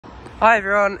Hi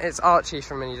everyone, it's Archie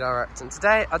from Mini Direct, and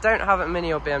today I don't have a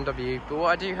Mini or BMW, but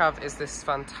what I do have is this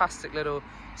fantastic little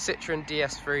Citroen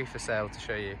DS3 for sale to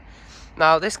show you.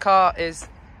 Now this car is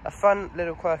a fun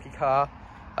little quirky car.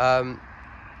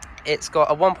 It's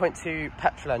got a 1.2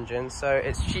 petrol engine, so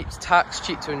it's cheap to tax,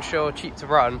 cheap to insure, cheap to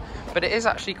run, but it is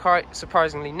actually quite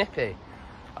surprisingly nippy.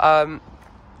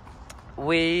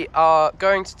 We are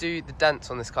going to do the dents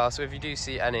on this car, so if you do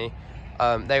see any,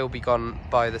 they will be gone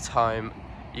by the time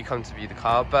you come to view the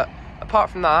car. But apart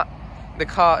from that, the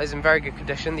car is in very good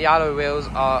condition. The alloy wheels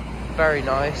are very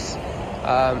nice,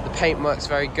 the paintwork's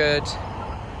very good,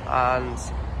 and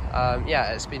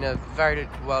yeah, it's been a very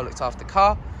well looked after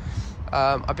car.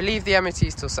 I believe the MOT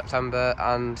is till September,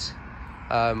 and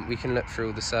we can look through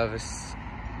all the service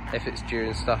if it's due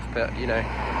and stuff, but you know,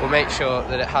 we'll make sure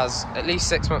that it has at least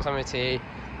 6 months MOT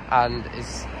and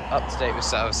is up to date with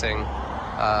servicing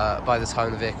by the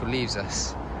time the vehicle leaves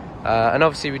us. And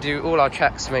obviously we do all our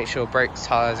checks to make sure brakes,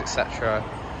 tyres, etc.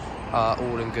 are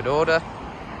all in good order.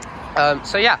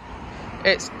 So yeah,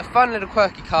 it's a fun little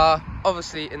quirky car,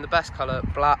 obviously in the best colour,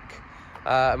 black,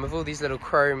 and with all these little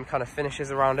chrome kind of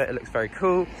finishes around it, it looks very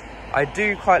cool. I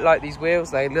do quite like these wheels,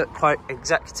 they look quite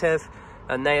executive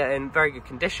and they are in very good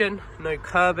condition. No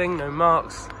curbing, no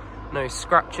marks, no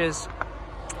scratches.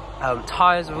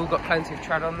 Tyres have all got plenty of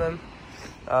tread on them.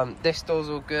 This door's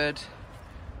all good.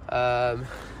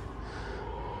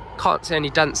 Can't see any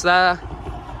dents there.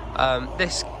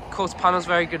 This quarter panel's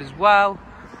very good as well.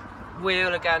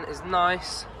 Wheel again is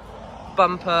nice.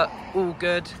 Bumper all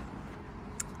good,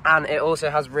 and it also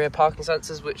has rear parking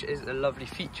sensors, which is a lovely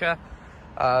feature.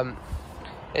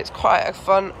 It's quite a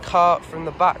fun car from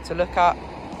the back to look at,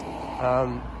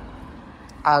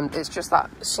 and it's just that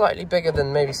slightly bigger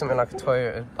than maybe something like a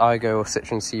Toyota Aygo or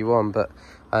Citroen C1, but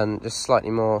just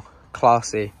slightly more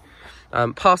classy.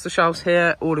 Past the shelves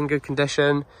here, all in good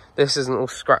condition. This isn't all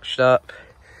scratched up.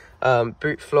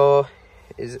 Boot floor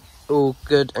is all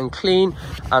good and clean.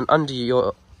 And under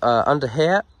your under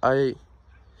here, is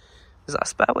that a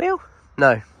spare wheel?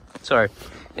 No, sorry,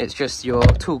 it's just your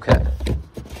toolkit.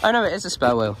 Oh no, it is a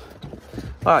spare wheel.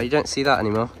 Wow, you don't see that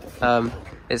anymore.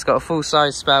 It's got a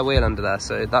full-size spare wheel under there,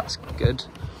 so that's good.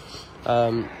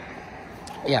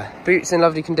 Yeah, boots in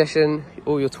lovely condition.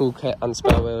 All your toolkit and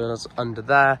spare wheels under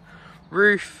there.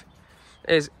 Roof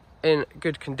is in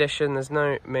good condition. There's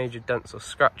no major dents or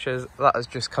scratches. That has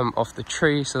just come off the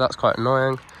tree, so that's quite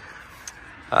annoying.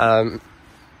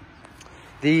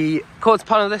 The quarter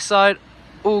panel this side,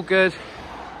 all good.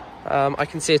 I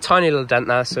can see a tiny little dent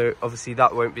there, so obviously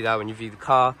that won't be there when you view the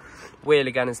car. Wheel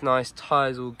again is nice,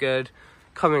 tyres all good.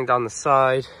 Coming down the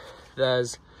side,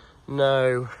 there's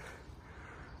no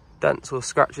dents or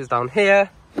scratches down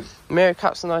here. Mirror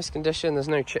cap's in nice condition, there's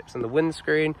no chips on the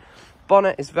windscreen.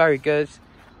 Bonnet is very good,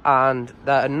 and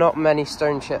there are not many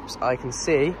stone chips I can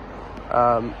see.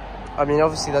 I mean,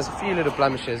 obviously there's a few little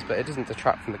blemishes, but it doesn't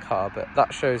detract from the car, but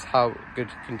that shows how good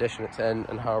condition it's in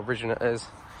and how original it is.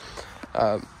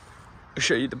 I'll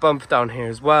show you the bumper down here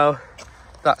as well.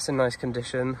 That's in nice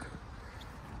condition.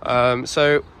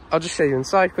 So I'll just show you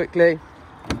inside quickly.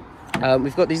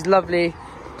 We've got these lovely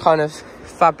kind of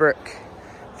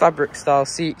fabric style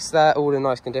seats. They're all in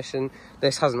nice condition.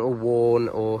 This hasn't all worn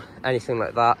or anything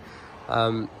like that.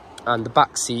 And the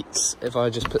back seats, if I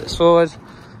just put this forward,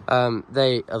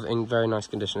 they are in very nice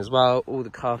condition as well. All the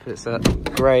carpets are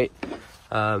great.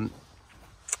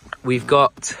 We've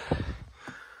got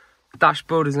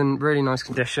dashboard is in really nice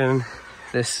condition.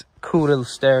 This cool little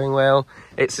steering wheel.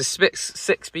 It's a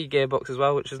 6-speed gearbox as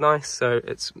well, which is nice, so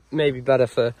it's maybe better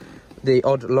for the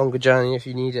odd longer journey if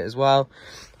you need it as well.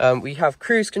 We have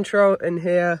cruise control in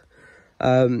here.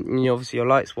 Obviously your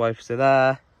lights, wipers are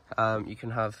there. You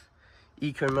can have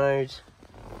eco mode,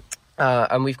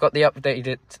 and we've got the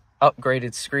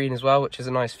upgraded screen as well, which is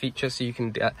a nice feature, so you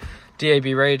can get DAB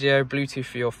radio, Bluetooth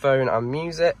for your phone and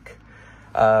music,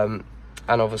 and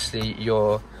obviously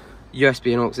your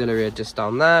USB and auxiliary are just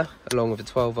down there, along with a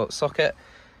 12-volt socket.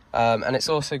 And it's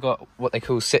also got what they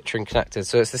call Citroen connected,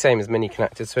 so it's the same as Mini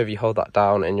connected, so if you hold that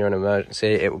down and you're in an emergency,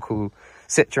 it will call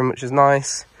Citroen, which is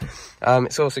nice.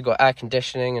 It's also got air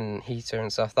conditioning and heater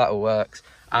and stuff, that all works.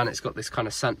 And it's got this kind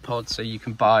of scent pod, so you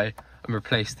can buy and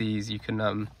replace these. You can,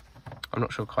 I'm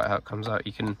not sure quite how it comes out,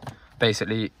 you can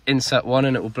basically insert one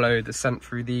and it will blow the scent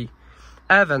through the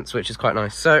air vents, which is quite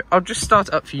nice. So I'll just start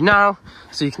it up for you now,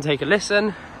 so you can take a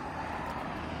listen.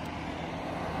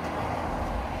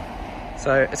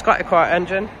 So it's quite a quiet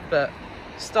engine, but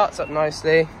starts up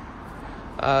nicely.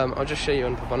 I'll just show you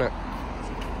under the bonnet.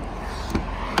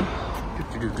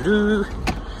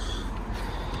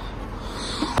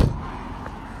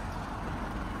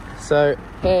 So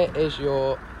here is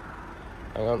your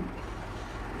Hang on.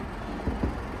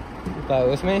 Bear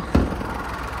with me.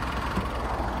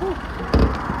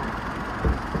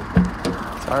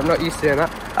 Sorry, I'm not used to doing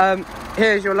that.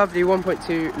 Here's your lovely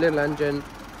 1.2 little engine,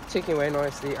 ticking away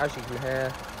nicely, as you can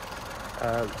hear.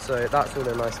 So that's all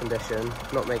in nice condition,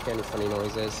 not making any funny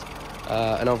noises.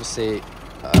 And obviously,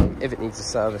 if it needs a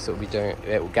service, it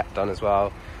will get done as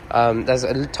well. There's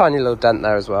a tiny little dent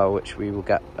there as well, which we will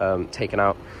get taken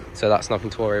out, so that's nothing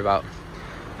to worry about.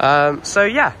 So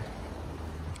yeah,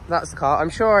 that's the car. I'm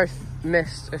sure I've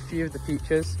missed a few of the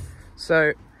features,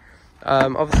 so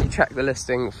obviously check the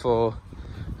listing for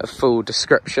a full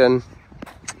description.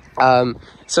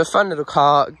 It's a fun little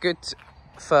car, good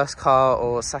first car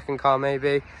or second car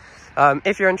maybe.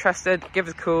 If you're interested, give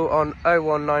us a call on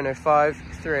 01905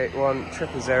 381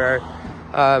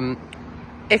 000.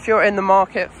 If you're in the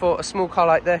market for a small car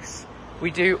like this,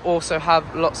 we do also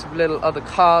have lots of little other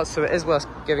cars, so it is worth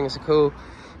giving us a call.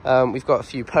 We've got a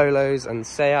few Polos and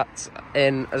Seats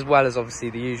in, as well as obviously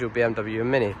the usual BMW and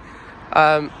Mini.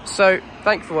 So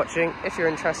thank you for watching. If you're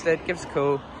interested, give us a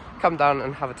call, come down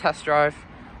and have a test drive.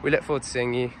 We look forward to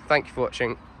seeing you. Thank you for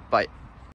watching. Bye.